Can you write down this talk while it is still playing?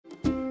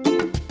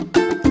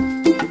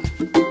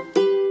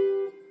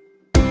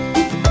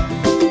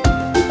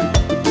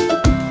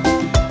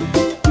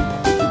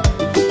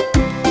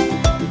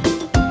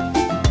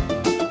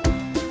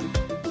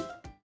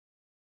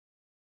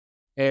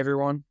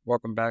everyone.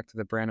 Welcome back to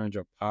the Brando and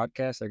Joe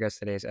podcast. Our guest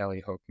today is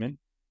Ellie Hoekman.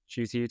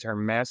 She received her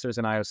master's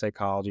in IO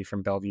psychology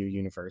from Bellevue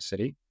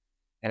University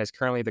and is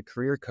currently the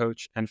career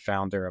coach and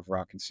founder of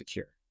Rock and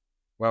Secure.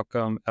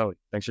 Welcome, Ellie.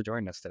 Thanks for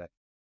joining us today.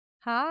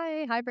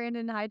 Hi,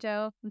 Brandon. Hi,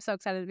 Joe. I'm so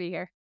excited to be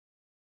here.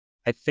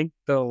 I think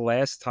the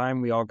last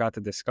time we all got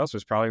to discuss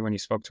was probably when you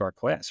spoke to our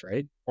class,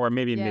 right? Or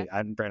maybe Yeah.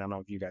 me. Brandon, I don't know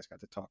if you guys got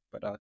to talk,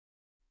 but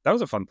that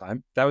was a fun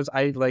time.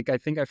 I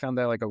think I found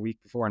that like a week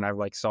before, and I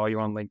saw you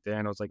on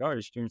LinkedIn. I was like, oh,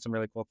 you're doing some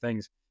really cool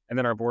things. And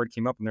then our board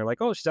came up and they're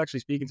like, oh, she's actually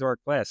speaking to our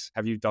class.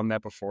 Have you done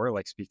that before?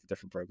 Like speak to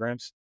different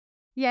programs?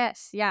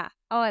 Yes. Yeah.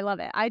 Oh, I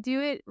love it. I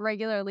do it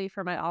regularly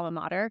for my alma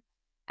mater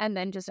and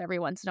then just every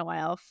once in a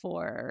while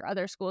for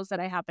other schools that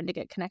I happen to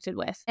get connected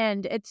with.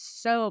 And it's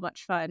so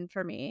much fun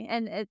for me.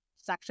 And it's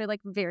actually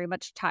like very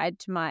much tied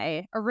to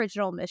my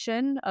original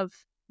mission of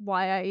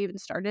why I even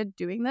started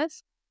doing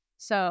this.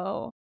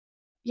 So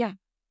yeah,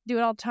 do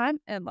it all the time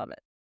and love it.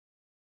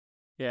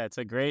 Yeah, it's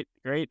a great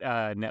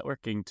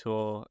networking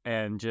tool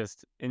and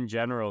just in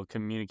general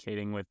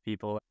communicating with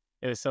people.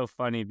 It was so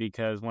funny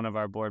because one of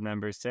our board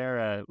members,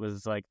 Sarah,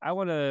 was like, I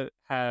want to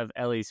have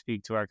Ellie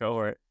speak to our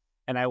cohort.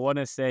 And I want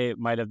to say it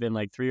might have been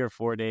like 3 or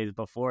 4 days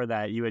before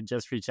that you had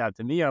just reached out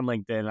to me on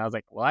LinkedIn. And I was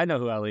like, well, I know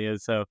who Ellie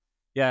is. So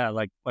yeah,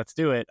 like, let's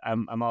do it.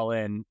 I'm all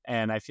in.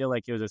 And I feel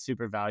like it was a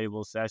super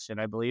valuable session.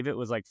 I believe it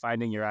was like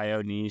finding your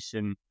IO niche.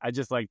 And I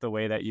just liked the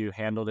way that you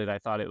handled it. I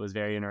thought it was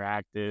very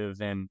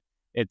interactive and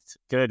it's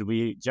good.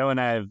 Joe and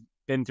I have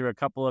been through a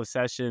couple of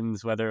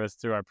sessions, whether it was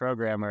through our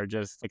program or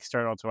just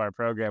external to our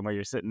program, where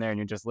you're sitting there and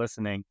you're just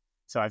listening.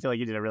 So I feel like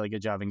you did a really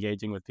good job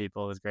engaging with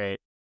people. It was great.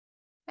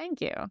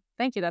 Thank you.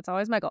 Thank you. That's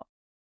always my goal.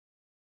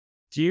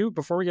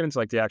 Before we get into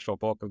like the actual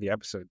bulk of the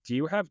episode, do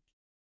you have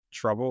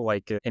trouble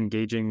like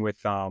engaging with,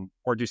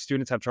 or do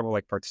students have trouble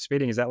like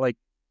participating? Is that like,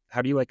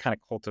 how do you like kind of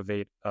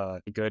cultivate a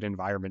good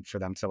environment for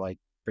them to like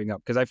bring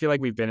up? Because I feel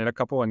like we've been in a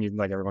couple and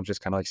like everyone's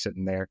just kind of like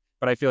sitting there,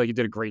 but I feel like you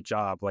did a great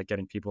job like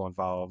getting people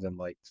involved and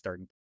like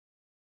starting.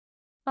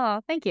 Oh,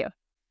 thank you.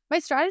 My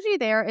strategy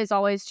there is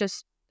always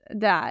just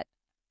that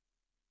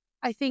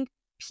I think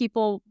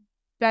people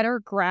better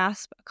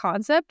grasp a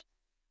concept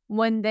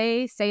when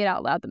they say it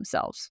out loud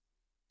themselves.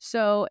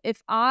 So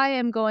if I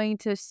am going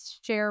to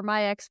share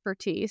my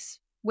expertise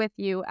with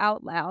you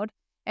out loud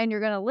and you're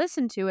going to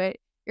listen to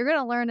it, you're going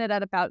to learn it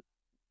at about,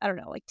 I don't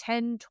know, like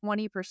 10,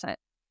 20%.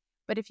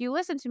 But if you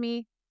listen to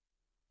me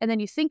and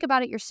then you think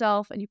about it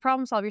yourself and you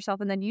problem solve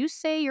yourself and then you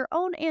say your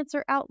own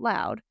answer out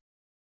loud,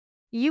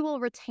 you will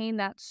retain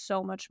that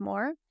so much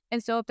more.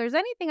 And so if there's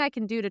anything I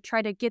can do to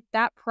try to get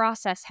that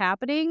process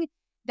happening,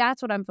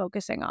 that's what I'm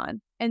focusing on.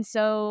 And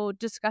so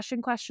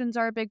discussion questions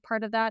are a big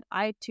part of that.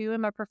 I, too,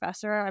 am a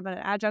professor. I'm an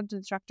adjunct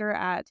instructor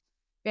at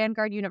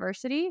Vanguard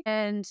University.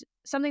 And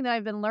something that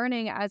I've been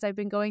learning as I've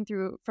been going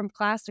through from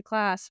class to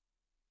class,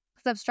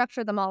 because I've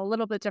structured them all a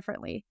little bit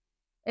differently,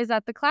 is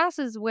that the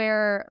classes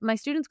where my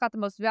students got the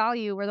most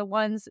value were the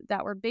ones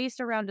that were based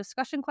around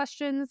discussion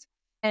questions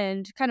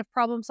and kind of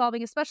problem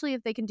solving, especially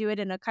if they can do it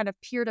in a kind of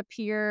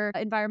peer-to-peer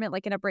environment,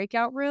 like in a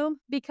breakout room,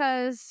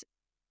 because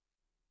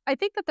I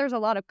think that there's a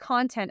lot of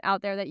content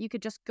out there that you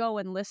could just go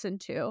and listen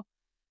to.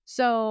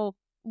 So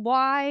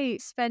why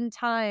spend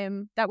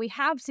time that we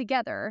have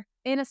together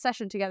in a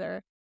session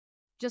together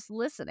just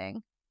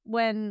listening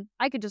when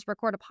I could just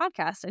record a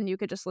podcast and you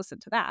could just listen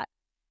to that?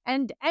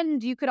 And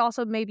you could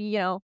also maybe,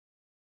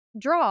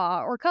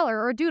 draw or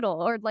color or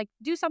doodle or like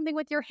do something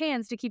with your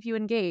hands to keep you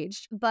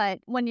engaged. But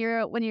when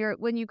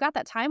you've got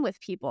that time with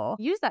people,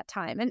 use that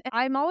time. And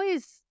I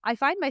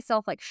find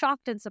myself like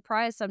shocked and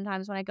surprised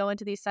sometimes when I go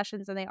into these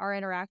sessions and they are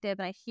interactive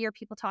and I hear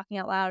people talking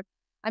out loud.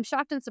 I'm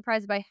shocked and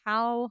surprised by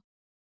how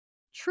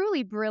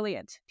truly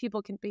brilliant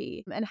people can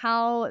be and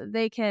how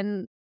they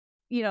can,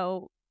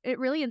 it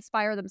really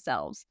inspire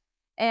themselves.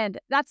 And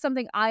that's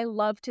something I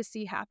love to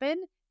see happen.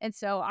 And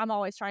so I'm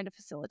always trying to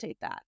facilitate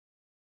that.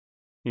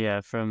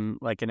 Yeah, from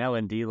like an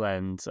L&D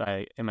lens,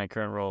 in my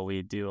current role,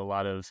 we do a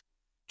lot of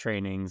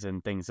trainings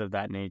and things of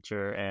that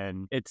nature.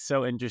 And it's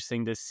so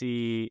interesting to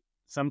see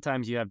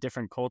sometimes you have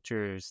different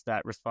cultures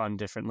that respond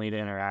differently to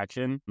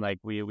interaction. Like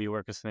we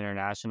work with some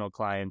international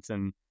clients,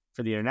 and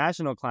for the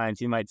international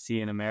clients, you might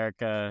see in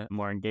America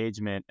more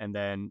engagement, and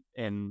then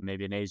in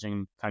maybe an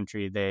Asian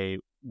country, they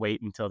wait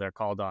until they're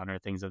called on or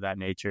things of that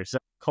nature. So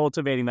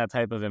cultivating that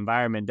type of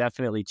environment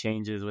definitely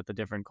changes with the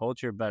different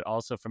culture, but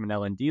also from an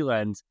L&D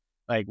lens,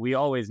 like we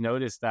always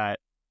notice that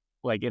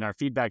like in our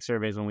feedback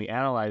surveys, when we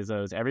analyze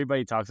those,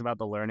 everybody talks about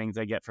the learnings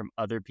they get from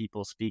other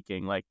people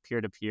speaking, like peer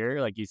to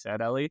peer, like you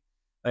said, Ellie.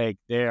 Like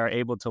they are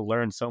able to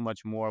learn so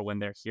much more when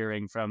they're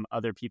hearing from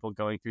other people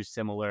going through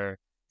similar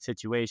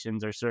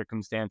situations or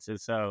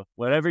circumstances. So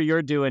whatever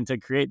you're doing to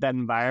create that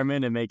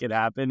environment and make it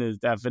happen is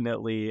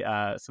definitely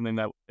something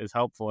that is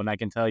helpful. And I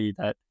can tell you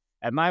that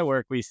at my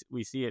work, we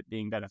see it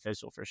being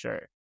beneficial for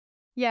sure.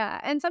 Yeah,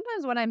 and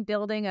sometimes when I'm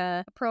building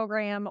a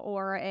program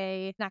or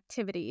an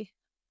activity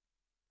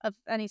of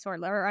any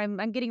sort, or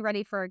I'm getting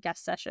ready for a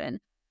guest session,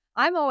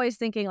 I'm always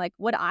thinking like,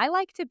 would I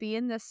like to be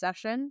in this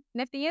session?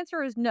 And if the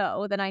answer is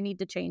no, then I need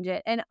to change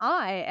it. And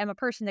I am a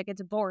person that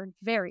gets bored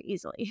very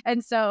easily.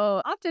 And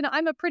so often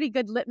I'm a pretty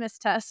good litmus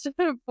test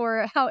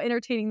for how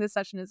entertaining this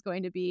session is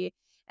going to be.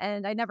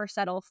 And I never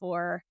settle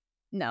for,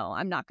 no,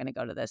 I'm not going to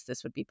go to this.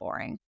 This would be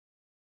boring.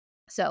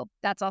 So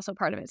that's also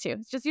part of it too.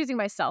 It's just using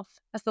myself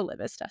as the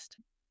litmus test.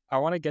 I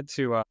want to get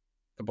to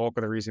the bulk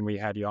of the reason we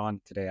had you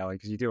on today, Ellie,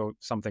 because you do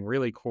something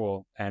really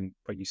cool,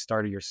 but you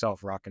started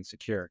yourself, Rock and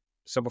Secure.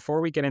 So before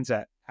we get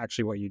into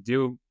actually what you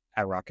do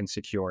at Rock and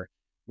Secure,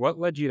 what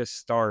led you to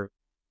start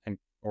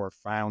or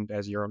found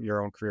as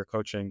your own career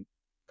coaching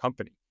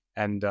company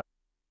and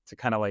to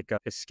kind of like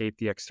escape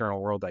the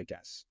external world, I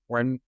guess?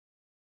 When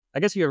I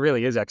guess it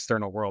really is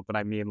external world, but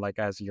I mean like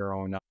as your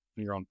own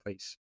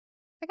place.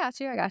 I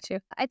got you.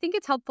 I think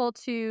it's helpful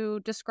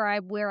to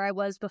describe where I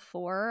was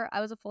before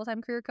I was a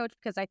full-time career coach,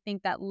 because I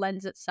think that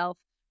lends itself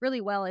really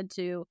well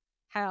into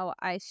how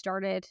I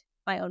started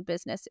my own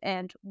business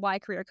and why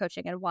career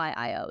coaching and why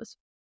IOs.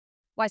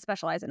 Why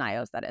specialize in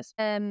IOs, that is.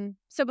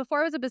 So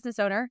before I was a business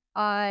owner,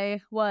 I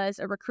was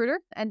a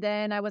recruiter, and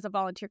then I was a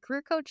volunteer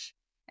career coach,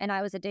 and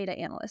I was a data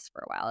analyst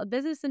for a while, a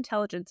business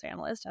intelligence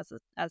analyst,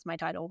 as my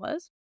title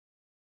was.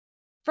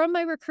 From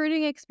my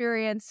recruiting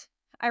experience,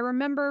 I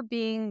remember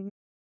being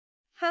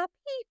happy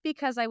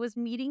because I was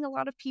meeting a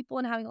lot of people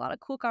and having a lot of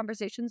cool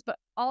conversations, but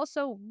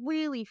also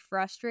really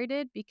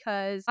frustrated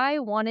because I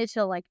wanted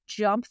to like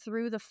jump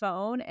through the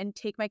phone and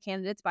take my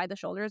candidates by the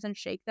shoulders and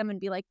shake them and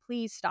be like,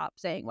 please stop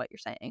saying what you're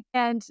saying.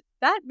 And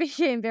that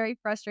became very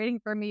frustrating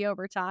for me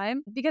over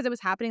time because it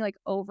was happening like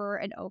over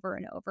and over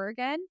and over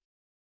again,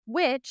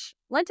 which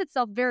lent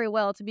itself very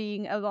well to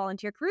being a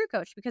volunteer career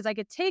coach, because I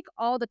could take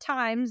all the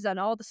times and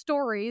all the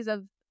stories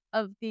of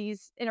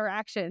these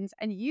interactions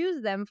and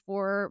use them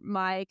for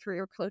my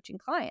career coaching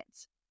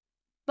clients.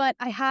 But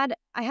I had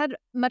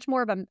much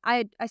more of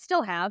I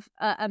still have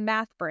a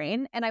math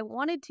brain, and I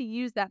wanted to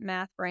use that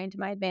math brain to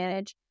my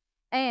advantage.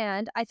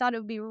 And I thought it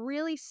would be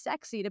really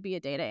sexy to be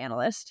a data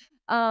analyst.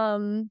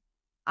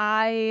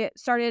 I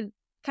started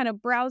kind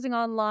of browsing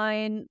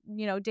online,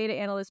 data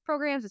analyst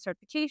programs and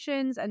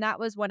certifications. And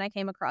that was when I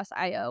came across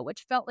IO,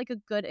 which felt like a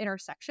good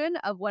intersection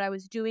of what I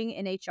was doing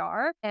in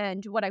HR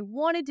and what I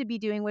wanted to be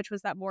doing, which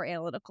was that more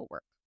analytical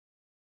work.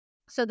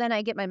 So then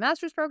I get my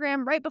master's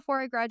program. Right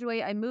before I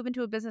graduate, I move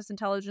into a business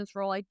intelligence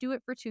role. I do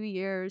it for 2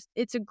 years.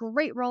 It's a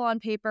great role on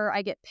paper.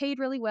 I get paid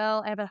really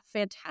well. I have a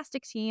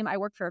fantastic team. I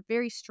work for a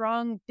very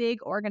strong,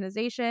 big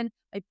organization.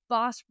 My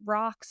boss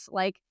rocks.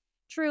 Like,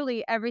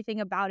 truly everything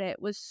about it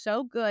was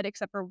so good,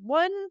 except for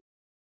one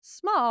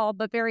small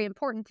but very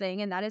important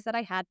thing, and that is that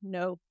I had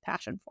no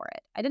passion for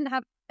it. I didn't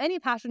have any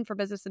passion for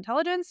business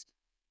intelligence.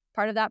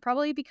 Part of that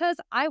probably because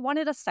I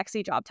wanted a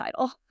sexy job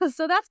title.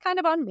 So that's kind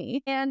of on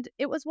me. And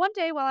it was one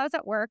day while I was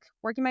at work,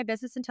 working my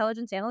business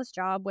intelligence analyst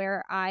job,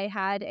 where I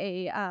had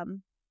I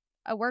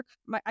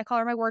call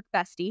her my work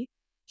bestie.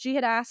 She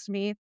had asked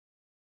me,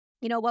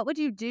 what would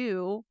you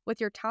do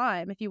with your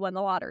time if you won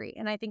the lottery?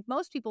 And I think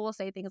most people will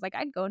say things like,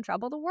 I'd go and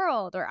travel the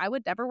world, or I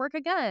would never work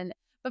again.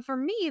 But for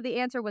me, the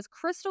answer was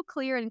crystal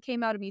clear and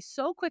came out of me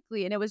so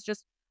quickly. And it was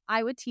just,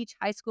 I would teach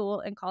high school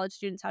and college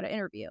students how to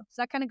interview.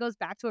 So that kind of goes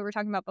back to what we were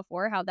talking about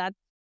before, how that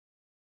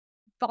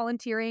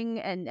volunteering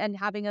and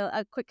having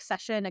a quick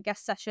session, a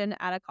guest session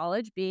at a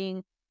college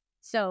being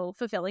so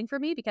fulfilling for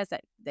me, because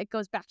it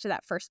goes back to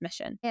that first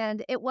mission.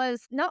 And it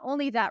was not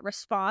only that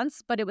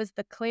response, but it was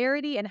the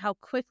clarity and how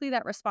quickly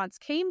that response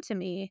came to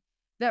me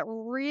that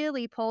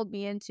really pulled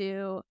me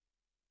into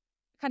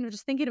kind of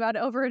just thinking about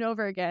it over and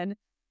over again.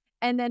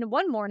 And then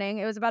one morning,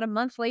 it was about a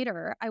month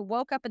later, I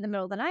woke up in the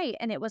middle of the night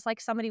and it was like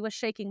somebody was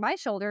shaking my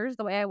shoulders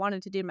the way I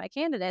wanted to do my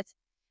candidates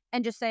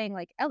and just saying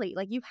like, Ellie,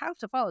 like, you have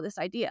to follow this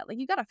idea. Like,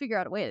 you got to figure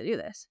out a way to do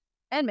this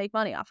and make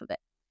money off of it.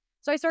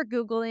 So I start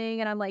Googling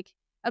and I'm like,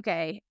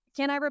 okay,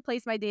 can I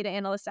replace my data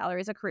analyst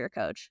salary as a career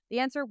coach? The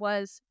answer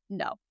was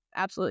no,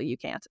 absolutely you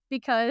can't,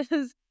 because,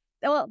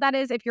 well, that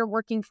is if you're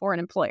working for an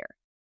employer.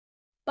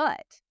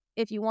 But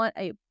if you want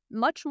a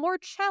much more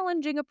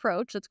challenging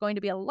approach that's going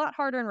to be a lot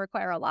harder and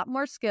require a lot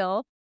more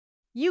skill,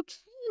 you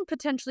can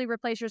potentially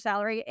replace your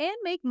salary and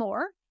make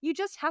more. You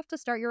just have to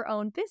start your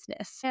own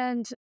business.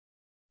 And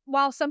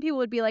while some people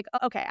would be like,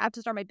 okay, I have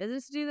to start my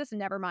business to do this, and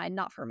never mind,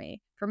 not for me.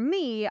 For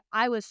me,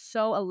 I was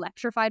so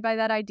electrified by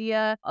that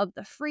idea of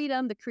the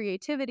freedom, the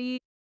creativity.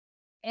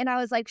 And I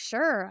was like,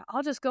 sure,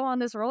 I'll just go on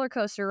this roller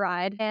coaster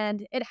ride.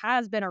 And it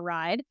has been a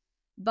ride,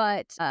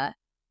 but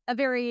a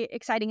very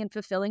exciting and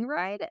fulfilling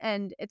ride.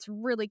 And it's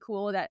really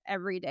cool that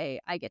every day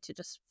I get to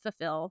just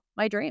fulfill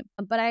my dream.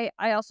 But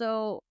I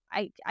also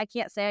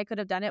can't say I could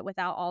have done it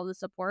without all the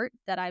support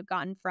that I've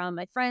gotten from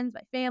my friends,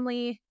 my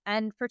family,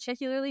 and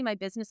particularly my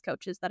business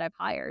coaches that I've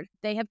hired.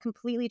 They have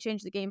completely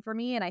changed the game for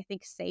me, and I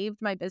think saved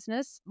my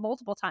business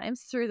multiple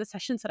times through the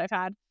sessions that I've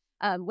had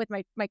with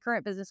my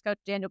current business coach,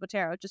 Daniel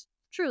Botero. Just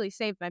truly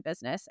saved my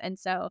business. And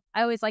so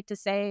I always like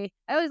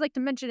to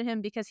mention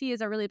him because he is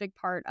a really big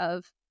part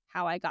of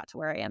how I got to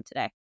where I am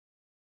today.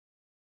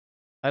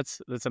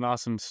 That's an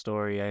awesome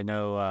story. I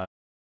know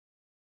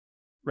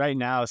right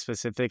now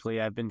specifically,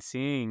 I've been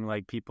seeing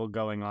like people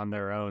going on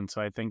their own.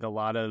 So I think a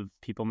lot of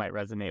people might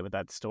resonate with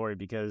that story,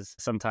 because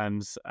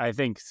sometimes I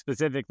think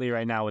specifically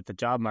right now with the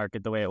job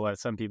market the way it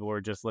was, some people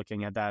were just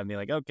looking at that and be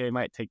like, okay,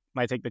 might take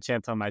the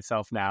chance on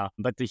myself now.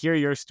 But to hear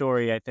your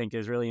story, I think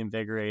is really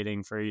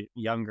invigorating for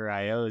younger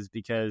IOs,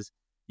 because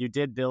you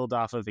did build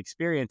off of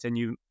experience, and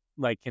you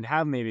like can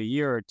have maybe a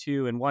year or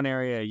two in one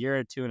area, a year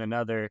or two in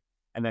another,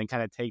 and then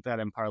kind of take that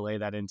and parlay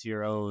that into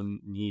your own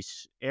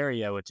niche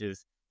area, which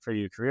is for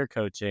you career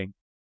coaching.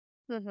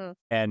 Mm-hmm.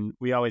 And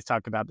we always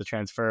talk about the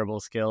transferable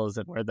skills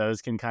and where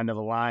those can kind of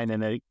align.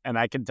 And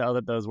I can tell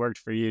that those worked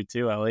for you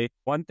too, Ellie.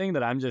 One thing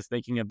that I'm just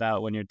thinking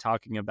about when you're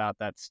talking about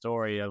that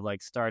story of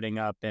like starting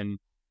up and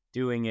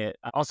doing it,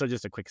 also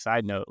just a quick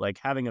side note, like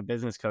having a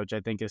business coach,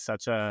 I think is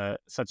such a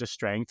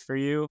strength for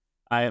you.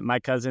 My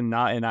cousin,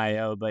 not an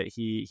IO, but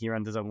he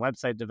runs his own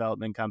website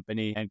development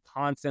company and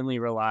constantly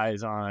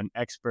relies on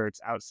experts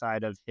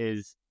outside of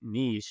his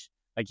niche.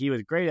 Like he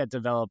was great at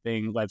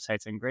developing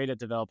websites and great at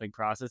developing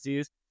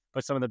processes,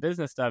 but some of the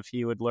business stuff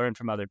he would learn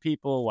from other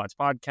people, watch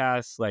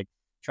podcasts, like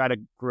try to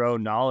grow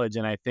knowledge.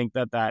 And I think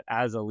that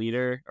as a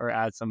leader or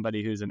as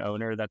somebody who's an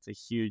owner, that's a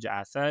huge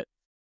asset.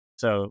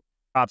 So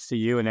props to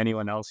you and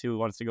anyone else who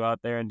wants to go out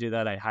there and do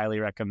that. I highly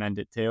recommend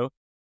it too.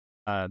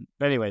 But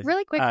anyways,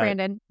 Really quick,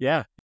 Brandon.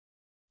 Yeah.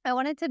 I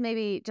wanted to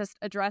maybe just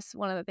address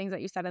one of the things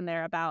that you said in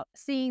there about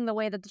seeing the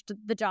way that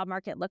the job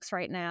market looks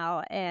right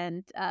now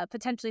and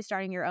potentially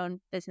starting your own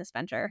business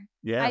venture.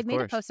 Yeah, I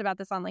made a post about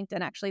this on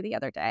LinkedIn actually the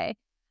other day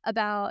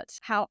about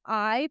how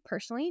I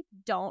personally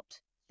don't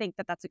think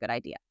that that's a good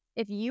idea.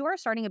 If you are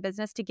starting a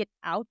business to get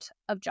out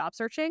of job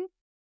searching,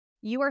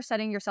 you are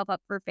setting yourself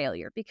up for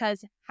failure,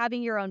 because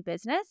having your own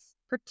business,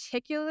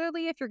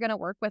 particularly if you're going to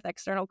work with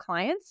external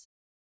clients,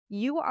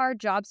 you are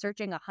job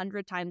searching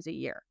 100 times a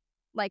year.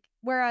 Like,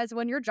 whereas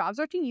when you're job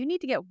searching, you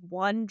need to get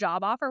one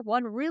job offer,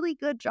 one really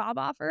good job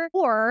offer,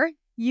 or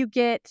you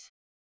get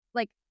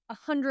like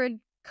 100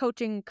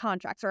 coaching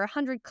contracts or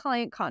 100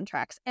 client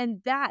contracts.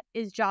 And that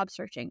is job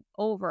searching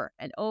over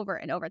and over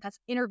and over. That's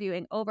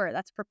interviewing over,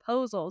 that's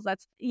proposals,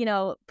 that's,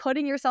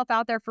 putting yourself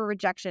out there for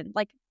rejection,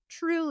 like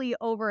truly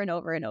over and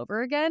over and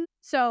over again.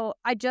 So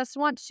I just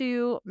want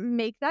to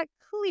make that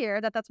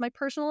clear that that's my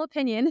personal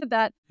opinion,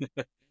 that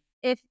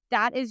if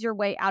that is your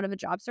way out of a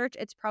job search,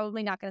 it's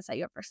probably not going to set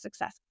you up for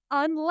success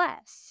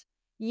unless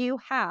you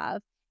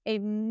have a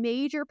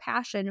major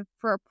passion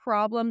for a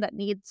problem that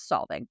needs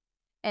solving.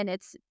 And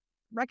it's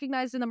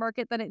recognized in the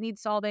market that it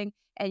needs solving,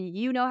 and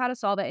you know how to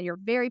solve it, and you're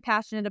very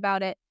passionate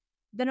about it.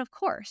 Then, of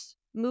course,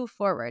 move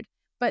forward.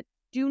 But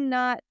do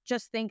not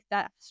just think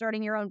that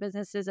starting your own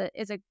business is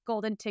a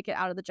golden ticket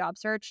out of the job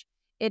search.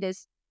 It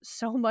is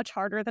so much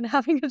harder than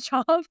having a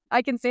job.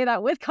 I can say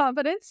that with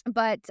confidence.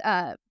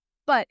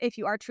 But if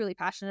you are truly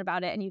passionate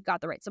about it and you've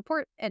got the right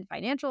support and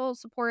financial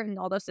support and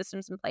all those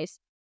systems in place,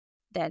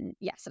 then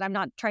yes. And I'm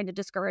not trying to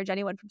discourage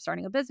anyone from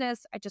starting a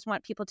business. I just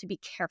want people to be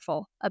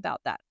careful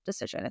about that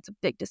decision. It's a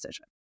big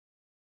decision.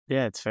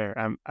 Yeah, it's fair.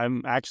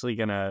 I'm actually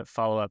going to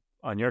follow up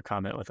on your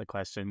comment with a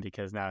question,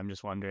 because now I'm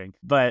just wondering.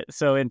 But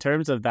so in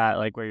terms of that,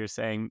 like where you're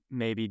saying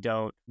maybe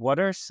don't, what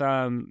are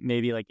some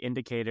maybe like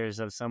indicators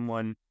of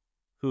someone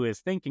who is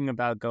thinking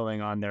about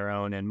going on their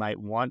own and might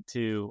want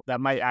to, that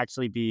might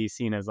actually be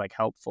seen as like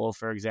helpful,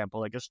 for example,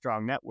 like a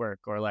strong network,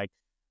 or like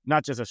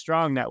not just a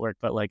strong network,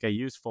 but like a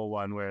useful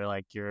one where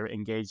like you're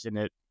engaged in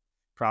it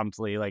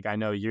promptly. Like I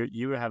know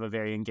you have a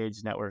very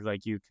engaged network,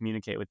 like you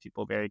communicate with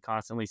people very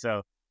constantly.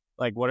 So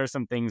like what are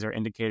some things or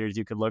indicators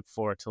you could look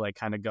for to like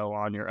kind of go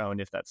on your own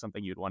if that's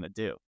something you'd want to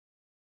do?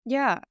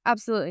 Yeah,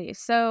 absolutely.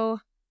 So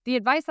the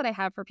advice that I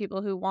have for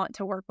people who want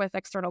to work with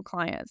external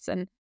clients,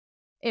 and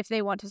if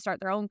they want to start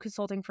their own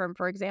consulting firm,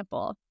 for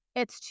example,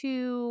 it's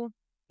to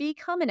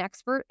become an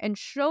expert and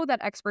show that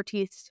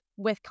expertise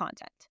with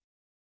content.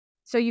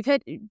 So you've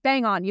hit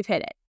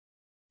it.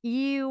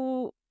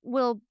 You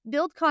will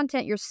build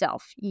content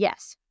yourself,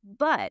 yes.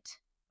 But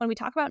when we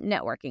talk about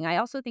networking, I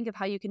also think of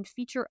how you can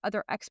feature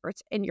other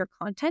experts in your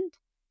content,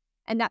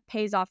 and that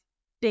pays off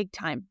big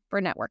time for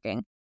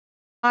networking.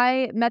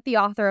 I met the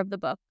author of the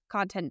book,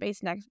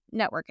 Content-Based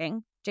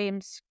Networking,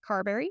 James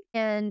Carberry,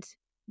 and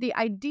the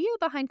idea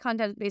behind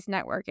content-based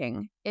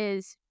networking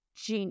is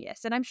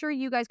genius. And I'm sure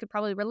you guys could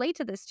probably relate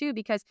to this too,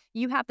 because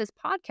you have this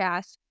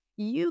podcast.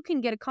 You can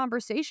get a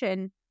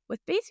conversation with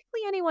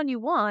basically anyone you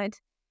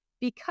want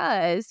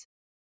because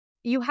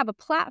you have a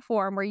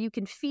platform where you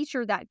can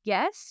feature that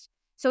guest.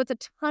 So it's a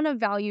ton of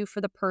value for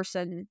the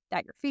person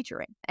that you're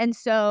featuring. And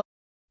so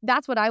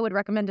that's what I would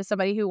recommend to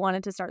somebody who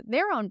wanted to start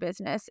their own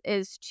business,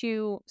 is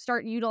to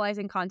start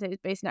utilizing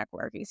content-based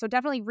networking. So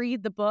definitely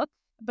read the book,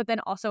 but then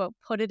also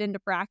put it into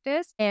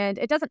practice. And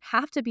it doesn't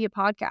have to be a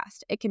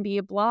podcast. It can be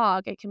a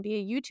blog. It can be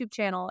a YouTube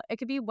channel. It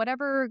could be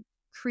whatever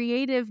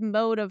creative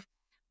mode of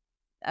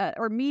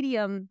or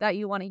medium that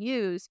you want to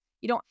use.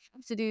 You don't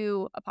have to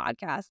do a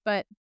podcast,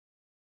 but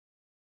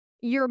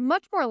you're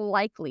much more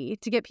likely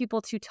to get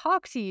people to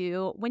talk to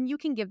you when you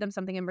can give them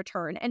something in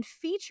return. And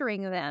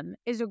featuring them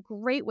is a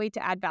great way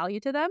to add value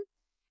to them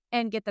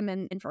and get them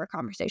in for a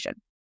conversation.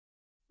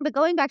 But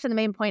going back to the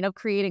main point of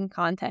creating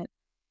content,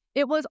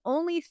 it was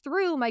only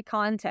through my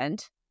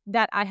content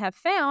that I have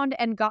found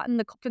and gotten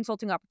the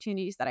consulting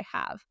opportunities that I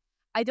have.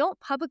 I don't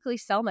publicly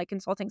sell my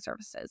consulting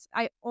services.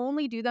 I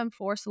only do them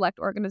for select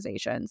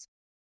organizations.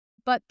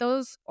 But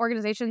those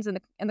organizations and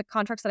the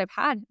contracts that I've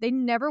had, they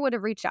never would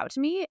have reached out to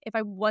me if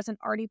I wasn't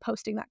already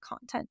posting that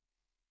content,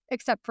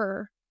 except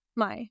for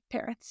my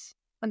parents.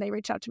 When they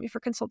reached out to me for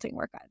consulting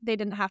work, they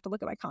didn't have to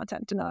look at my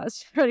content to know I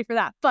was ready for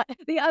that. But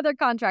the other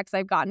contracts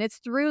I've gotten, it's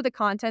through the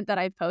content that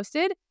I've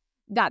posted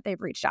that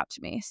they've reached out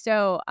to me.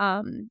 So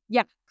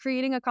yeah,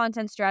 creating a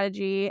content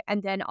strategy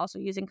and then also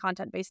using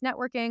content-based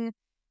networking.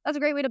 That's a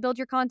great way to build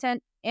your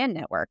content and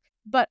network.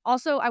 But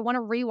also I want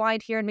to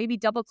rewind here and maybe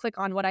double click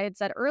on what I had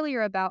said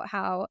earlier about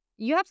how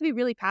you have to be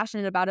really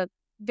passionate about a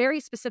very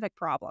specific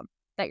problem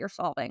that you're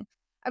solving.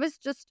 I was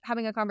just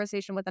having a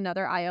conversation with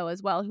another IO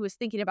as well who was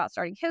thinking about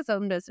starting his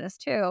own business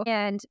too.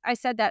 And I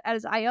said that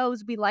as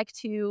IOs, we like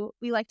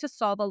to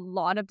solve a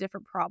lot of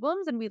different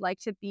problems, and we like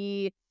to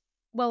be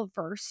well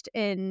versed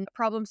in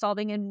problem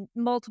solving in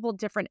multiple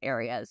different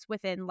areas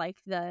within like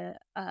the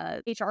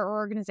HR or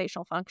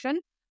organizational function,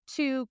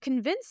 to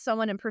convince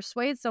someone and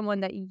persuade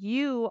someone that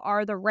you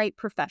are the right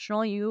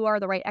professional, you are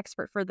the right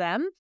expert for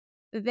them.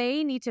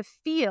 They need to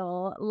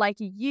feel like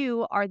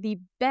you are the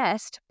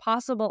best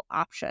possible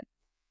option.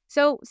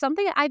 So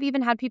something I've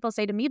even had people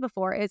say to me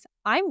before is,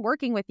 I'm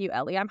working with you,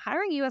 Ellie. I'm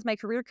hiring you as my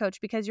career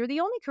coach because you're the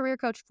only career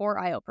coach for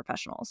IO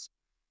professionals.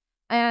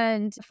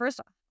 And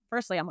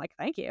firstly, I'm like,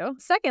 thank you.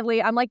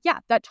 Secondly, I'm like, yeah,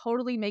 that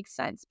totally makes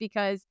sense,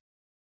 because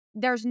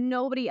there's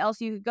nobody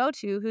else you could go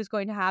to who's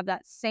going to have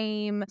that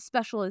same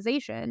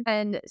specialization.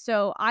 And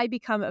so I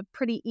become a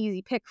pretty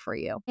easy pick for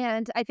you.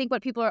 And I think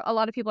what a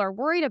lot of people are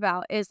worried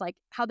about is like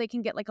how they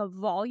can get like a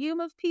volume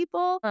of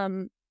people,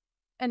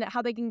 and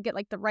how they can get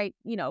like the right,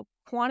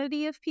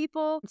 quantity of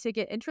people to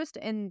get interest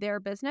in their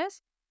business.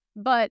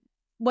 But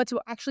what's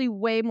actually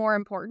way more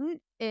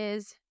important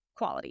is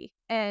quality,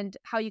 and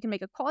how you can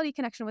make a quality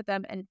connection with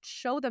them and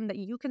show them that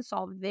you can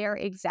solve their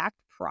exact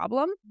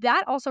problem.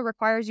 That also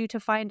requires you to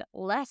find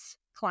less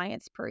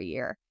clients per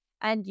year,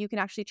 and you can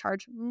actually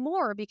charge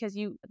more because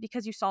you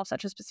solve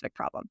such a specific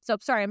problem. So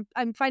sorry,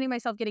 I'm finding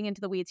myself getting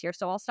into the weeds here,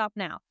 so I'll stop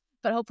now.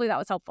 But hopefully that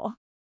was helpful.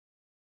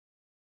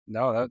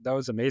 No, that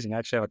was amazing. I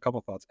actually have a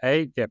couple thoughts.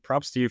 Yeah,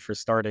 props to you for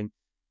starting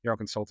your own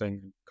consulting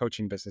and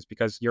coaching business,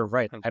 because you're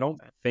right. I don't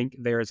think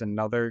there is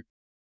another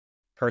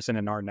person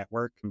in our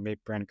network, maybe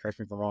Brandon, correct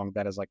me if I'm wrong,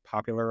 that has like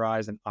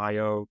popularized an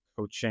IO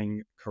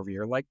coaching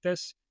career like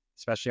this,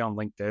 especially on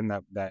LinkedIn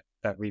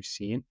that we've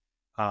seen.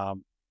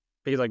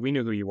 Because like we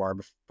knew who you are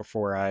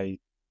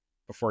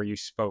before you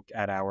spoke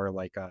at our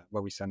like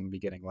what we said in the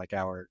beginning, like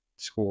our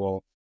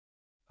school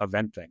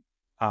event thing.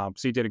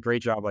 So you did a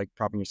great job like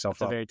propping yourself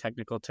That's up. a very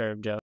technical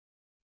term, Joe.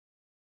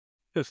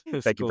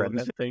 Thank you,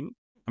 Brendan.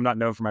 I'm not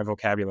known for my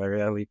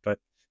vocabulary, Ellie, but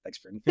thanks,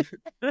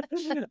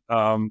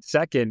 Brendan.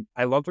 Second,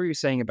 I love what you're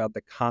saying about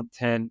the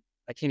content.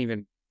 I can't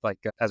even like,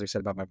 as we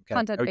said about my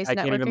vocabulary, Content-based I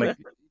can't even networking. like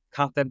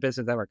content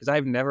business network, because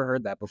I've never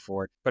heard that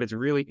before. But it's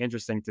really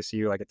interesting to see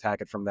you like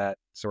attack it from that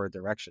sort of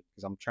direction.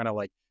 Because I'm trying to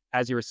like,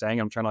 as you were saying,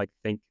 I'm trying to like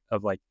think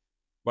of like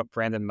what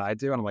Brandon and I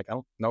do, and I'm like, I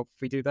don't know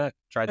if we do that.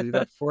 Tried to do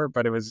that before,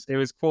 but it was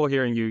cool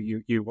hearing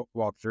you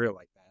walk through it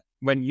like that.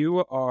 When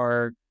you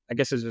are, I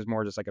guess this is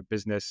more just like a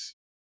business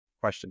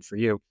question for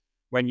you.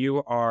 When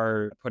you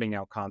are putting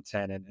out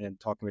content and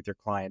talking with your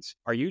clients,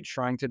 are you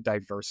trying to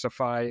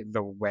diversify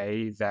the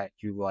way that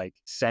you like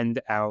send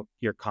out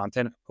your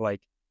content?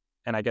 Like,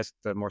 and I guess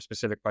the more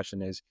specific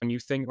question is, when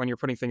you're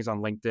putting things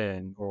on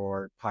LinkedIn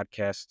or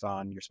podcasts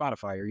on your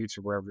Spotify or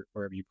YouTube,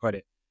 wherever you put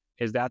it,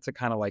 is that to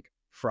kind of like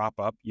prop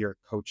up your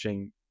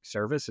coaching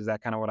service? Is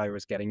that kind of what I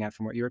was getting at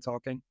from what you were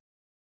talking?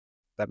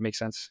 That makes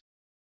sense?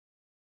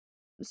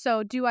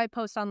 So do I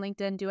post on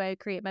LinkedIn? Do I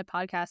create my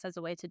podcast as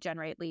a way to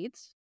generate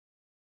leads?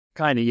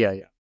 Kind of, yeah.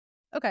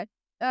 Okay.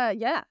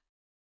 Yeah.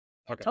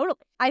 Okay. Totally.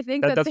 I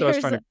think that That's what I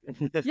was there's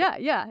trying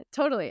to... yeah,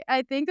 totally.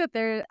 I think that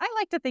I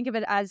like to think of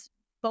it as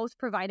both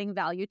providing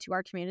value to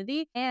our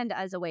community and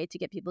as a way to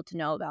get people to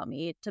know about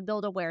me, to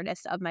build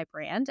awareness of my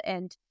brand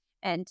and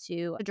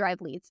to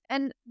drive leads.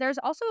 And there's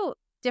also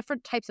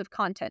different types of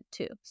content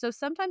too. So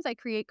sometimes I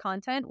create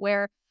content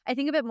where I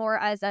think of it more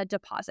as a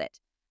deposit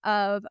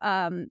of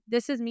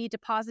this is me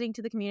depositing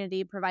to the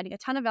community, providing a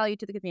ton of value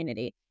to the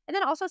community. And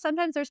then also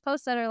sometimes there's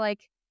posts that are like,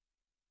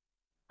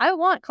 I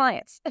want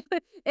clients.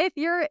 If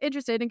you're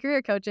interested in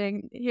career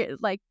coaching,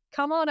 like,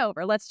 come on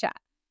over, let's chat.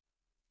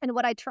 And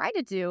what I try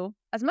to do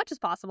as much as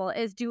possible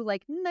is do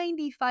like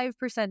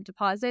 95%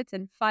 deposits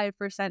and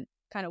 5%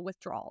 kind of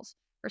withdrawals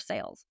for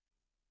sales.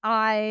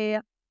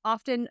 What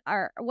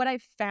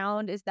I've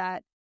found is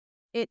that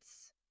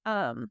it's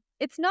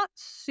not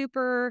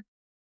super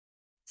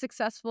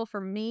successful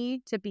for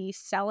me to be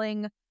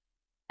selling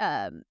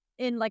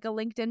in like a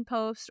LinkedIn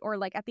post or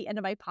like at the end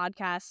of my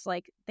podcast,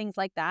 like things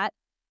like that,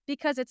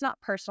 because it's not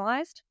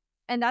personalized.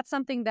 And that's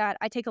something that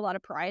I take a lot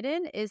of pride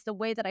in, is the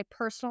way that I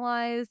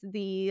personalize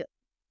the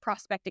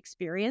prospect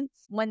experience.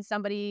 When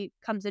somebody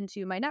comes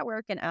into my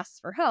network and asks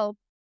for help,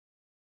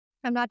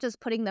 I'm not just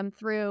putting them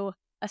through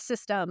a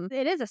system.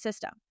 It is a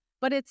system,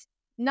 but it's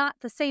not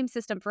the same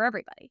system for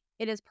everybody.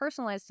 It is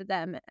personalized to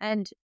them,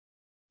 and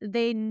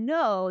they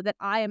know that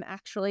I'm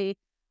actually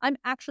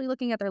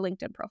looking at their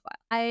LinkedIn profile.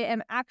 I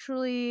am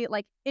actually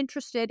like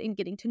interested in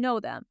getting to know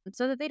them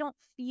so that they don't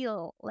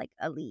feel like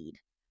a lead.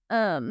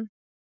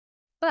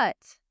 But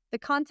the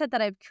content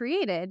that I've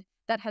created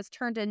that has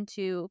turned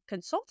into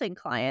consulting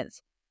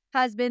clients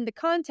has been the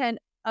content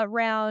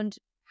around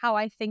how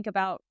I think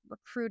about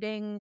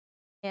recruiting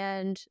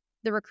and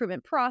the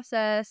recruitment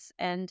process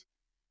and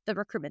the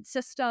recruitment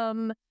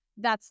system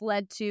that's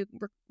led to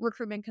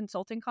recruitment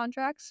consulting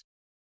contracts.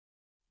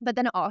 But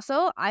then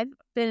also I've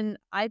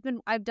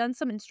done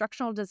some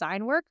instructional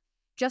design work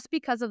just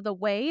because of the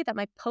way that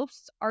my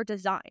posts are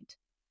designed.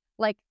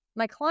 Like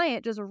my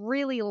client just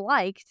really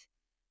liked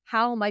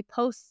how my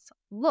posts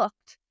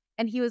looked,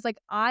 and he was like,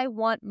 I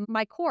want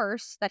my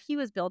course that he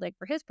was building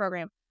for his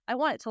program, I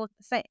want it to look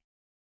the same.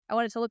 I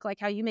want it to look like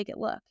how you make it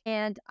look.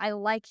 And I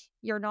like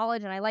your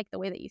knowledge and I like the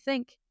way that you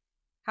think.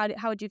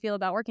 How would you feel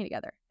about working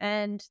together?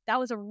 And that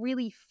was a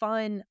really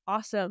fun,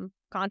 awesome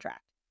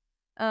contract.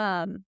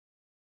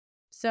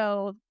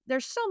 So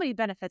there's so many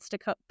benefits to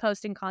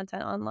posting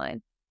content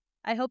online.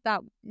 I hope that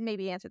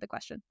maybe answered the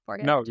question for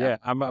you. No, Joe. yeah,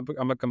 I'm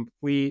a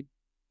complete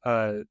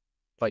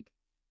like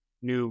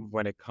new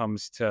when it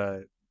comes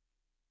to,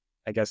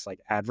 I guess, like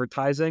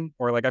advertising,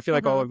 or like I feel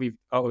like all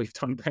we've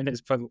done, Brandon,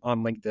 is put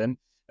on LinkedIn, and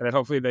then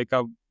hopefully they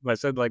come. I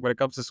said, like, when it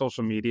comes to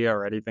social media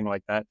or anything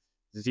like that,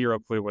 zero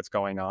clue what's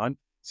going on.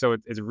 So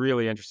it's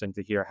really interesting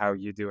to hear how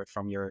you do it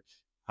from your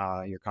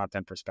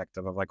content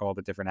perspective of like all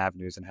the different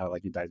avenues and how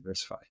like you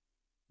diversify.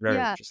 Very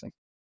interesting.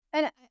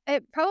 And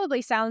it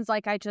probably sounds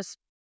like I just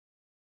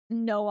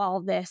know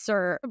all this,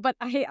 but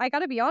I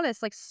gotta be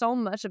honest, like so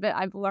much of it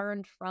I've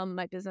learned from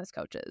my business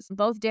coaches,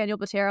 both Daniel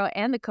Botero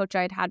and the coach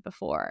I'd had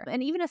before,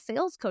 and even a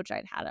sales coach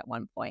I'd had at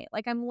one point.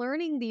 Like I'm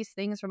learning these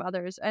things from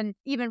others, and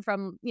even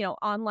from,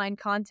 online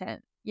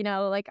content.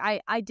 Like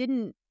I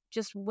didn't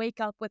just wake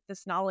up with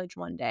this knowledge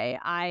one day.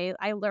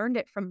 I learned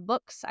it from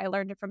books, I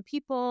learned it from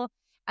people,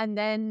 and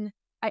then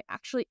I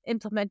actually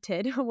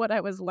implemented what I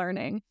was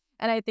learning.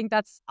 And I think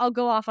I'll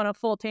go off on a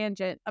full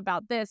tangent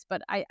about this,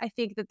 but I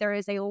think that there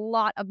is a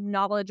lot of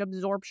knowledge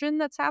absorption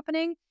that's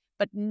happening,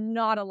 but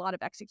not a lot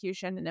of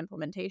execution and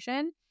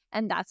implementation.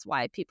 And that's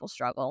why people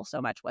struggle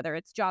so much, whether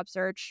it's job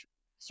search,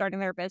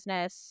 starting their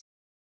business,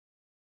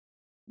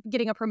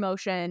 getting a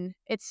promotion.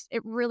 It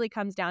really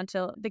comes down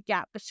to the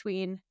gap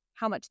between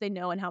how much they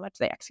know and how much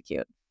they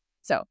execute.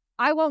 So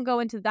I won't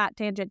go into that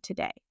tangent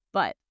today,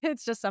 but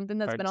it's just something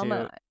that's been on my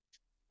mind.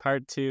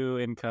 Part 2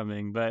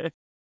 incoming, but...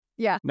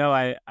 Yeah. No,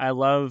 I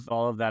love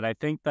all of that. I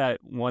think that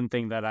one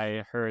thing that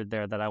I heard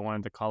there that I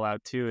wanted to call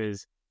out too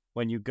is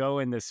when you go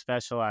in this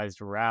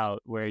specialized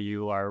route where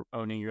you are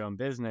owning your own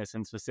business,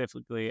 and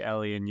specifically,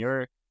 Ellie, in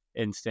your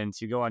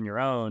instance, you go on your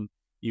own,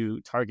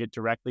 you target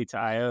directly to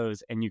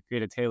IOs, and you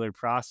create a tailored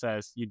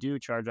process. You do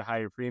charge a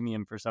higher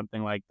premium for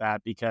something like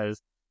that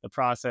because the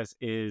process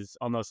is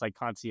almost like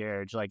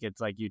concierge. Like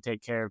it's like you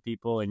take care of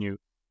people and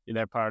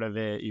they're part of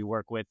it, you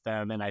work with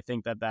them. And I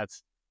think that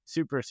that's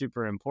super,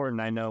 super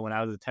important. I know when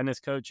I was a tennis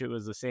coach, it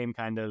was the same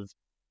kind of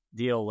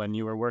deal when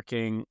you were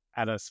working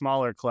at a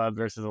smaller club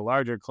versus a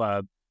larger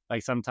club.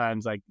 Like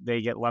sometimes like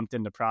they get lumped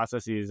into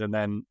processes, and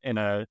then in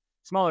a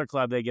smaller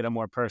club, they get a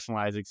more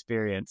personalized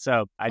experience.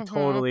 So I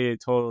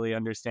totally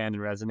understand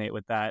and resonate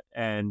with that.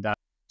 And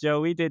Joe,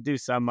 we did do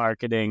some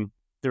marketing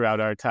throughout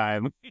our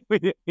time.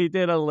 we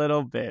did a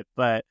little bit,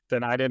 but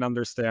then I didn't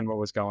understand what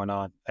was going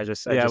on. I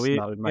just we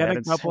nodded my head. Had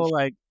a couple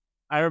like,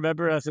 I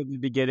remember us at the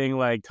beginning,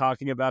 like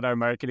talking about our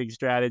marketing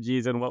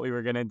strategies and what we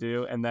were going to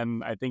do. And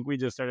then I think we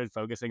just started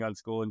focusing on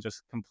school and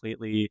just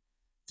completely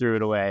threw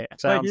it away.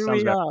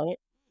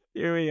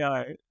 Here we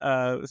are.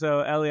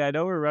 So Ellie, I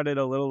know we're running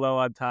a little low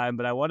on time,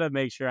 but I want to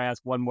make sure I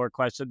ask one more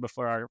question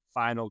before our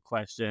final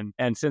question.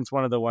 And since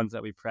one of the ones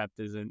that we prepped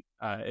isn't,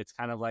 it's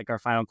kind of like our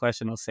final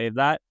question, I'll save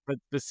that. But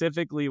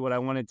specifically what I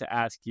wanted to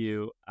ask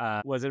you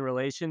was in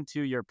relation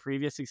to your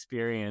previous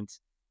experience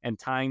and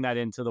tying that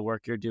into the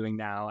work you're doing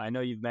now. I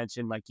know you've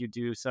mentioned like you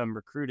do some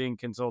recruiting,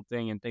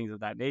 consulting, and things of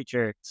that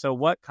nature. So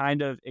what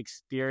kind of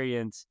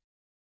experience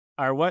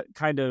or what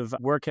kind of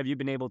work have you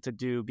been able to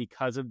do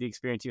because of the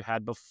experience you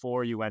had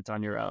before you went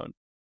on your own?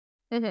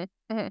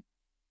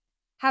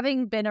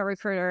 Having been a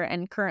recruiter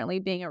and currently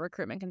being a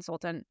recruitment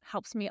consultant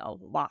helps me a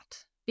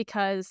lot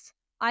because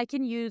I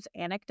can use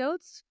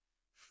anecdotes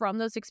from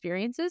those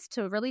experiences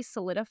to really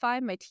solidify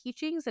my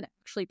teachings and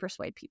actually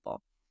persuade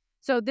people.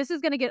 So this is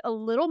going to get a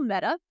little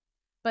meta,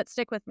 but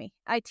stick with me.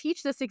 I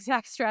teach this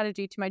exact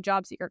strategy to my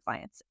job seeker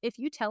clients. If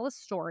you tell a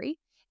story,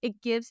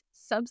 it gives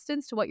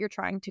substance to what you're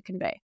trying to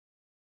convey.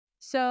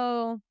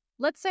 So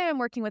let's say I'm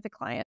working with a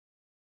client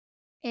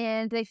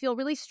and they feel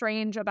really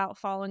strange about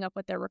following up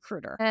with their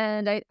recruiter.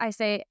 And I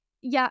say,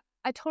 yeah,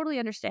 I totally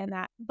understand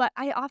that. But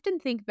I often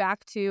think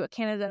back to a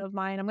candidate of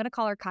mine. I'm going to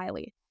call her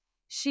Kylie.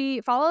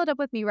 She followed up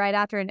with me right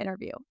after an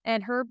interview,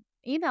 and her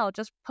email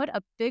just put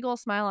a big old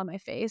smile on my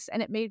face,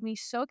 and it made me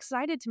so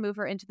excited to move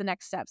her into the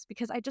next steps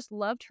because I just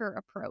loved her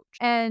approach.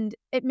 And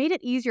it made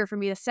it easier for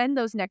me to send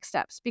those next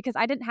steps because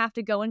I didn't have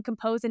to go and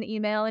compose an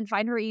email and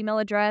find her email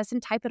address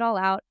and type it all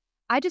out.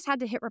 I just had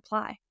to hit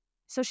reply.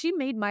 So she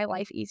made my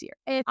life easier.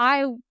 If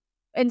I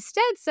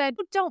instead said,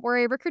 well, don't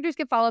worry, recruiters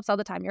get follow-ups all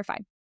the time, you're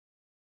fine.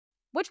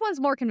 Which one's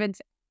more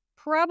convincing?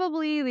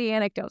 Probably the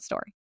anecdote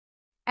story.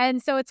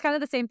 And so it's kind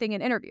of the same thing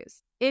in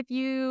interviews. If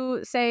you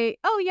say,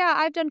 oh yeah,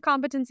 I've done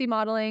competency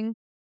modeling,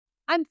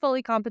 I'm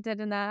fully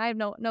competent in that, I have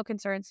no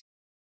concerns.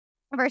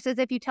 Versus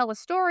if you tell a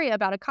story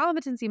about a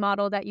competency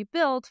model that you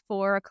built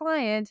for a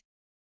client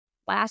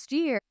last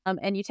year,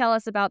 and you tell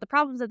us about the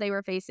problems that they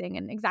were facing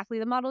and exactly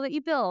the model that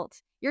you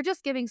built, you're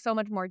just giving so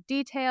much more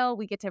detail.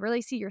 We get to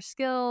really see your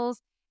skills.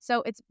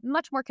 So it's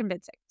much more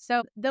convincing.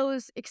 So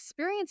those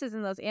experiences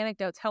and those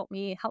anecdotes help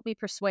me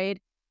persuade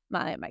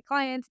my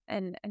clients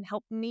and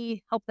help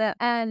me help them.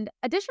 And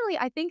additionally,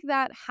 I think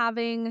that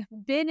having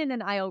been in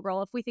an IO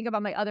role, if we think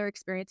about my other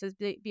experiences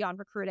beyond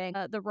recruiting,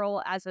 the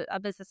role as a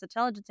business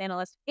intelligence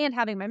analyst and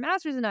having my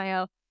master's in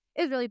IO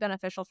is really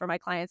beneficial for my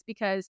clients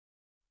because,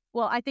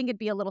 well, I think it'd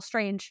be a little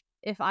strange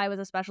if I was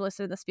a specialist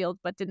in this field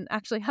but didn't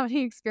actually have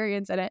any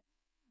experience in it.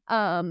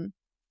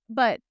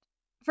 But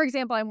for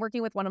example, I'm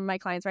working with one of my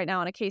clients right now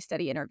on a case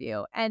study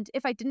interview. And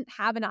if I didn't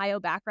have an IO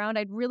background,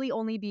 I'd really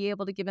only be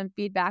able to give him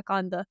feedback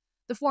on the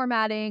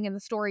formatting and the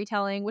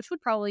storytelling, which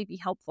would probably be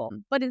helpful.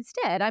 But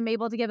instead, I'm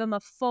able to give him a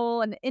full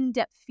and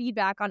in-depth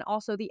feedback on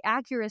also the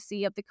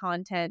accuracy of the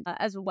content,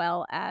 as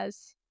well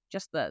as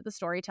just the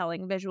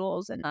storytelling,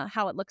 visuals, and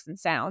how it looks and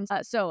sounds.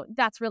 So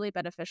that's really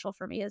beneficial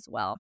for me as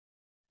well.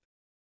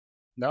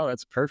 No,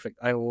 that's perfect.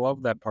 I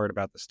love that part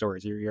about the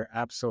stories. You're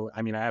absolutely,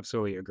 I mean, I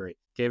absolutely agree.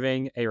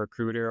 Giving a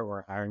recruiter or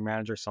a hiring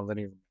manager something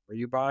to remember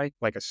you by,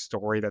 like a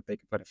story that they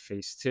could put a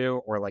face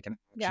to, or like an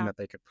action that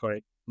they could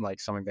put like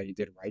something that you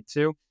did right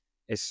to,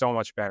 is so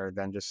much better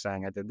than just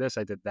saying, I did this,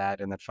 I did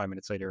that, and then 5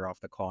 minutes later you're off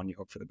the call and you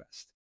hope for the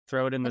best.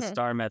 Throw it in the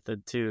STAR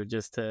method too,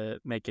 just to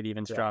make it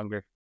even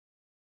stronger.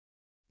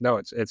 No,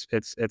 it's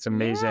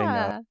amazing.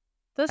 Yeah,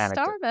 the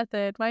STAR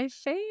method, my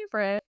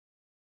favorite.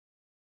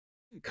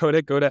 Go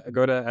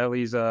to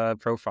Ellie's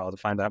profile to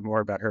find out more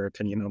about her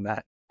opinion on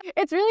that.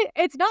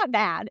 It's not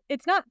bad.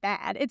 It's not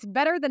bad. It's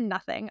better than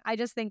nothing. I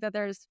just think that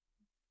there's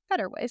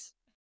better ways.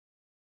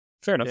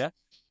 Fair enough. Yeah,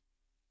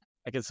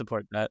 I can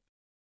support that.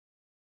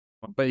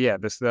 But yeah,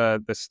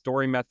 the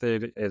story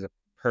method is a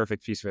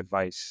perfect piece of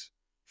advice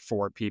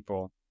for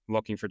people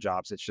looking for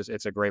jobs.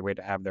 It's a great way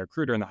to have the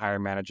recruiter and the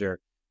hiring manager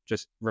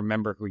just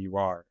remember who you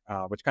are,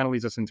 which kind of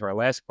leads us into our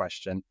last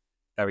question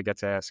that we get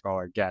to ask all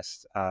our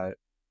guests.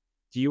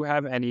 Do you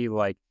have any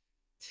like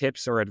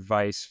tips or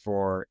advice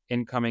for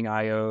incoming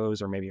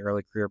IOs or maybe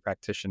early career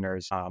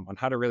practitioners on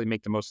how to really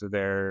make the most of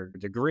their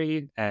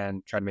degree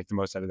and try to make the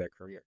most out of their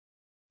career?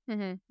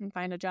 And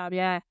find a job,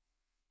 yeah.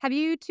 Have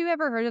you two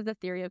ever heard of the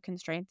theory of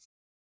constraints?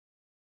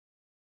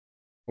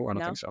 Oh, I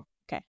don't think so.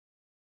 Okay.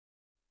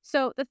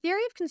 So the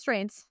theory of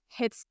constraints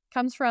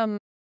comes from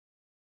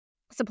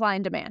supply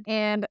and demand.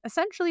 And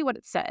essentially what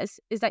it says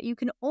is that you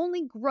can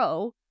only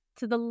grow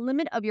to the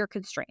limit of your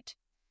constraint.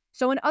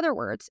 So in other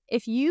words,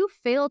 if you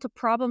fail to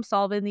problem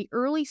solve in the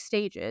early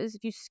stages,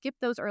 if you skip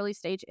those early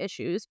stage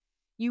issues,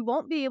 you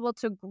won't be able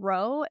to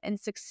grow and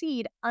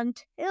succeed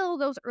until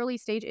those early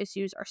stage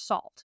issues are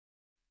solved.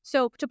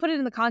 So to put it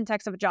in the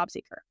context of a job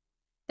seeker,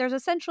 there's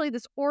essentially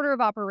this order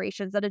of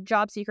operations that a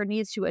job seeker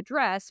needs to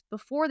address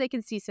before they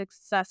can see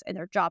success in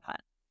their job hunt.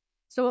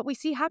 So what we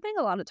see happening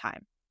a lot of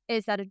time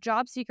is that a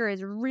job seeker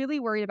is really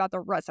worried about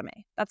the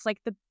resume. That's like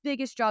the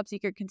biggest job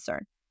seeker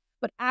concern.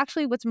 But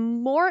actually what's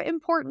more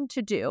important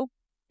to do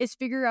is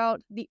figure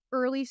out the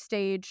early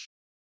stage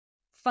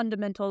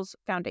fundamentals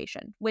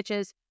foundation, which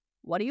is,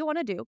 what do you want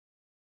to do?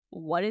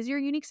 What is your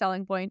unique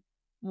selling point?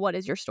 What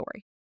is your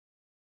story?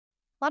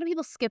 A lot of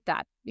people skip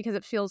that because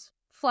it feels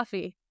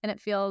fluffy and it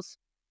feels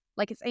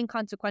like it's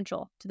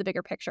inconsequential to the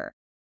bigger picture.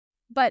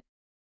 But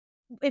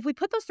if we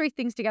put those three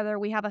things together,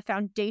 we have a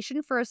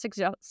foundation for a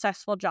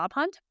successful job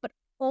hunt, but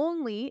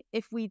only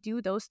if we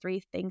do those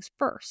three things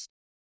first.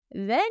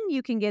 Then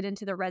you can get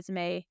into the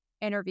resume,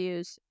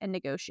 interviews, and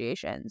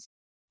negotiations.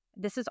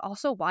 This is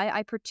also why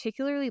I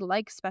particularly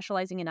like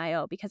specializing in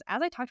IO, because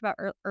as I talked about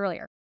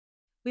earlier,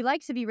 we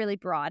like to be really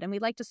broad and we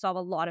like to solve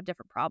a lot of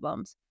different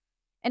problems.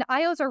 And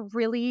IOs are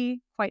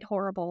really quite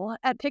horrible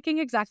at picking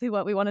exactly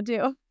what we want to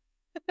do.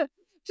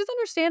 Which is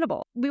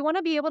understandable. We want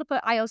to be able to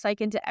put IO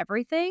psych into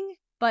everything,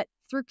 but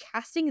through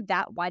casting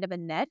that wide of a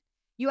net,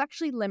 you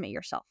actually limit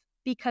yourself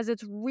because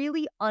it's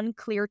really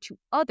unclear to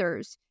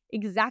others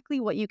exactly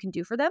what you can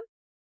do for them.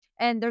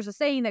 And there's a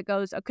saying that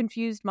goes, a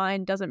confused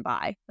mind doesn't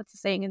buy. That's a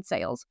saying in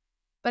sales.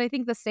 But I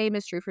think the same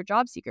is true for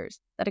job seekers,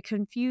 that a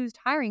confused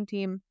hiring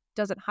team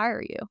doesn't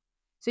hire you.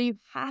 So you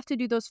have to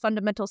do those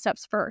fundamental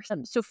steps first.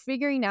 So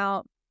figuring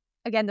out,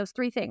 again, those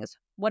three things.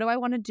 What do I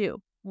want to do?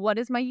 What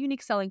is my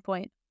unique selling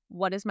point?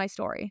 What is my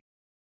story?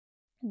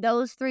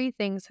 Those three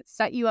things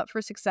set you up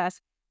for success.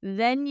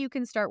 Then you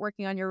can start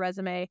working on your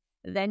resume.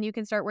 Then you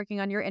can start working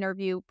on your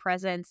interview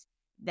presence.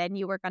 then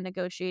you work on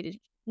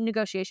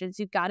negotiations.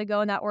 You've got to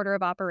go in that order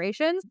of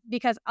operations,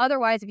 because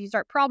otherwise, if you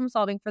start problem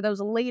solving for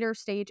those later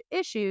stage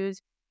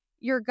issues,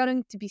 you're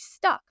going to be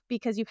stuck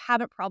because you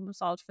haven't problem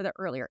solved for the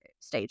earlier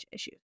stage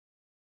issue.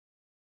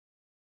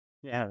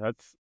 Yeah,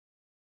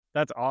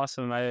 that's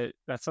awesome.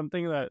 That's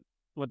something that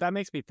what that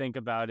makes me think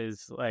about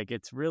is like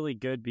it's really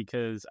good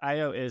because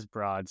IO is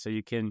broad, so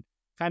you can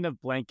kind of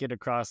blanket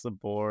across the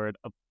board,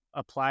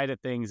 apply to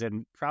things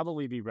and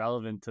probably be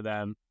relevant to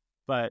them.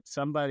 But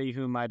somebody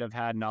who might have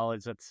had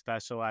knowledge that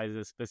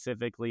specializes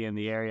specifically in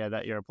the area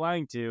that you're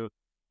applying to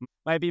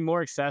might be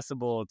more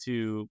accessible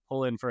to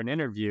pull in for an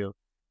interview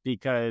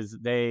because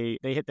they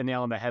hit the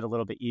nail on the head a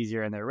little bit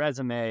easier in their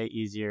resume,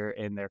 easier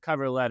in their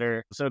cover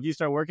letter. So if you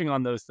start working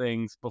on those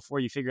things before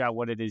you figure out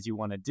what it is you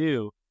want to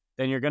do,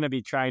 then you're going to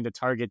be trying to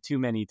target too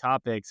many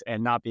topics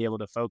and not be able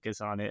to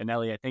focus on it. And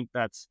Ellie, I think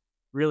that's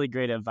really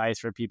great advice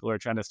for people who are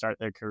trying to start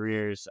their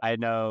careers. I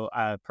know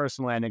a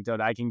personal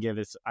anecdote I can give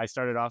is I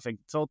started off in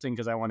consulting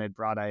because I wanted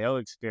broad IO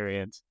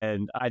experience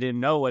and I didn't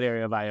know what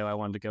area of IO I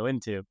wanted to go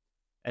into.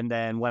 And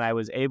then when I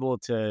was able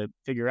to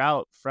figure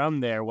out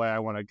from there where I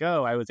want to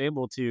go, I was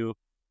able to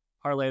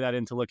parlay that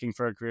into looking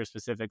for a career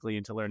specifically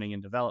into learning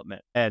and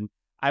development. And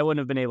I wouldn't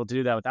have been able to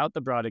do that without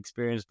the broad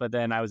experience, but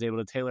then I was able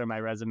to tailor my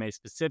resume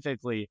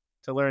specifically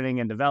to learning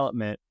and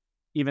development.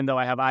 Even though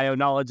I have IO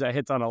knowledge that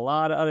hits on a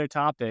lot of other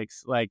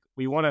topics, like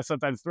we want to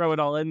sometimes throw it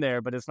all in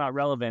there, but it's not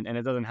relevant and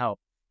it doesn't help.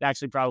 It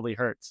actually probably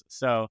hurts.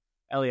 So,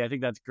 Ellie, I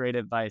think that's great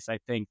advice. I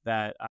think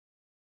that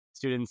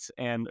students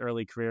and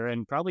early career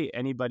and probably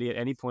anybody at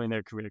any point in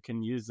their career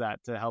can use that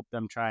to help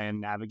them try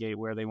and navigate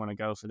where they want to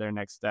go for their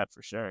next step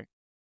for sure.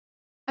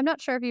 I'm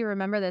not sure if you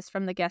remember this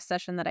from the guest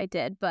session that I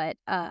did, but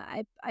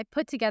I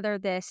put together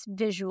this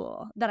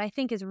visual that I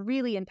think is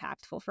really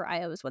impactful for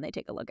IOs when they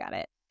take a look at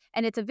it.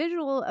 And it's a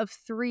visual of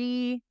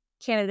 3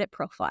 candidate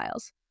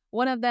profiles.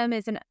 One of them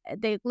is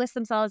they list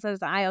themselves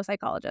as an IO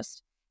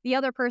psychologist. The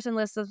other person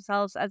lists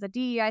themselves as a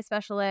DEI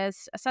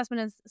specialist,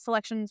 assessment and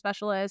selection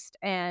specialist,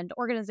 and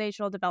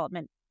organizational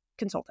development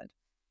consultant.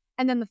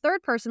 And then the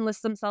third person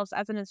lists themselves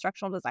as an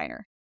instructional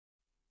designer.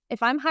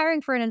 If I'm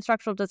hiring for an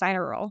instructional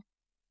designer role,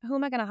 who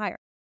am I going to hire?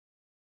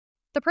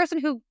 The person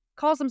who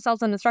calls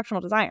themselves an instructional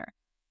designer.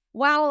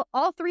 While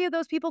all 3 of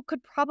those people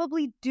could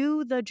probably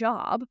do the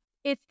job,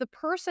 it's the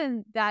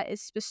person that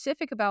is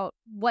specific about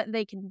what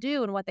they can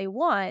do and what they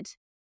want.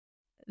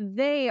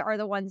 They are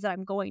the ones that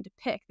I'm going to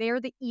pick. They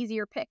are the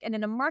easier pick. And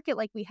in a market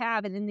like we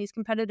have, and in these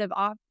competitive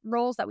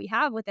roles that we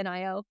have within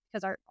IO,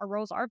 because our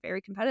roles are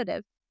very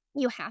competitive,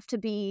 you have to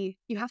be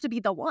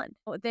the one.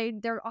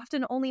 They're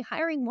often only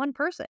hiring one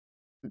person.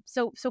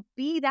 So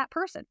be that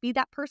person. Be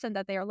that person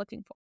that they are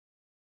looking for.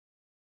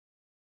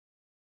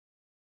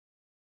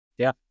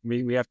 Yeah,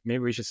 we have, maybe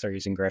we should start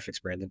using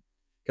graphics, Brandon,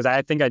 because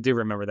I think I do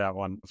remember that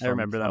one. I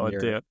remember that one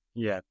too.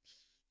 Yeah.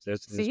 So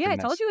See, I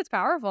told you it's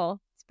powerful.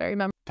 It's very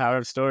memorable. Power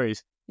of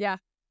stories. Yeah,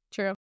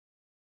 true.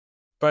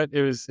 But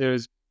it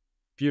was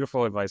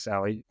beautiful advice,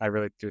 Allie. I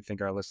really do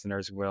think our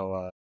listeners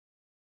will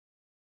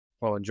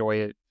enjoy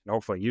it and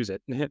hopefully use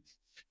it because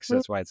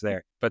that's why it's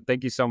there. But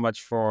thank you so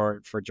much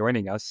for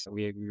joining us.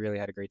 We really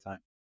had a great time.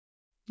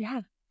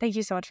 Yeah, thank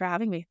you so much for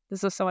having me.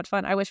 This was so much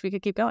fun. I wish we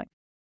could keep going.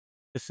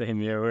 Same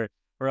here.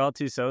 We're all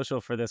too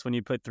social for this. When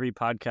you put 3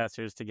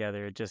 podcasters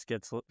together, it just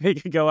we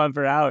could go on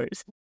for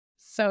hours.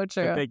 So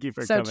true. So thank you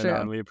for coming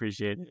on. We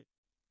appreciate it.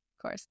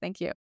 Of course.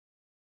 Thank you.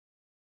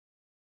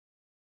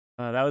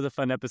 That was a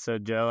fun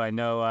episode, Joe. I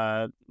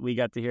know we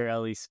got to hear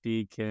Ellie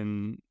speak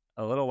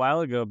a little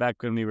while ago,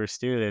 back when we were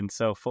students.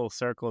 So full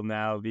circle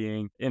now,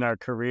 being in our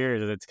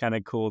careers, it's kind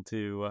of cool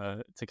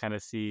to kind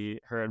of see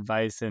her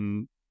advice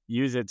and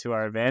use it to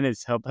our advantage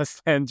to help us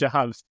land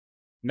jobs.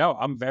 No,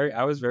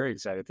 I was very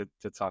excited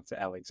to talk to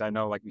Ellie. I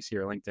know, like, we see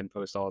her LinkedIn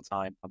post all the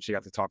time. She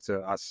got to talk to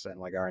us and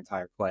like our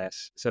entire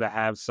class. So to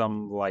have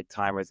some like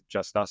time with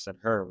just us and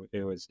her,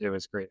 it was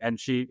great. And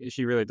she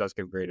really does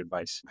give great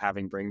advice.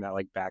 Having bring that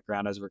like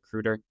background as a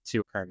recruiter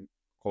to her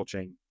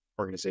coaching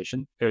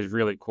organization, it was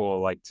really cool,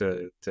 like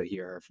to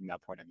hear her from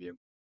that point of view.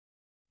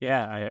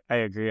 Yeah, I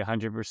agree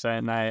 100%.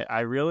 And I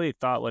really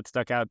thought what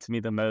stuck out to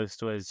me the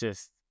most was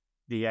just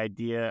the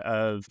idea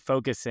of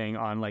focusing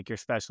on like your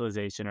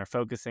specialization or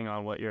focusing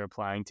on what you're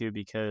applying to,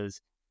 because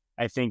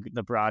I think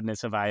the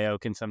broadness of IO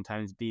can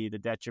sometimes be the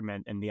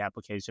detriment in the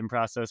application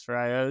process for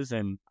IOs.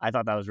 And I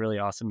thought that was really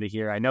awesome to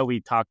hear. I know we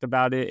talked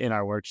about it in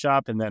our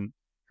workshop, and then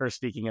her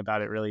speaking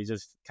about it really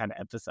just kind of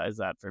emphasized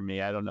that for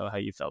me. I don't know how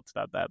you felt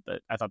about that,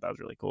 but I thought that was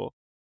really cool.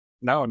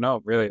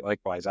 No, really,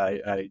 likewise.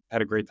 I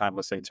had a great time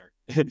listening to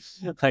her.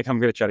 Like, I'm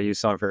going to try to use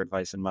some of her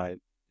advice in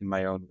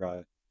my own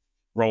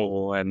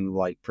role and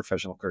like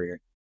professional career.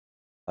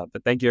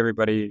 But thank you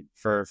everybody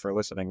for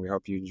listening. We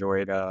hope you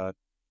enjoyed. Yeah,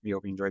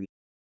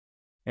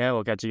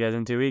 we'll catch you guys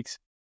in 2 weeks.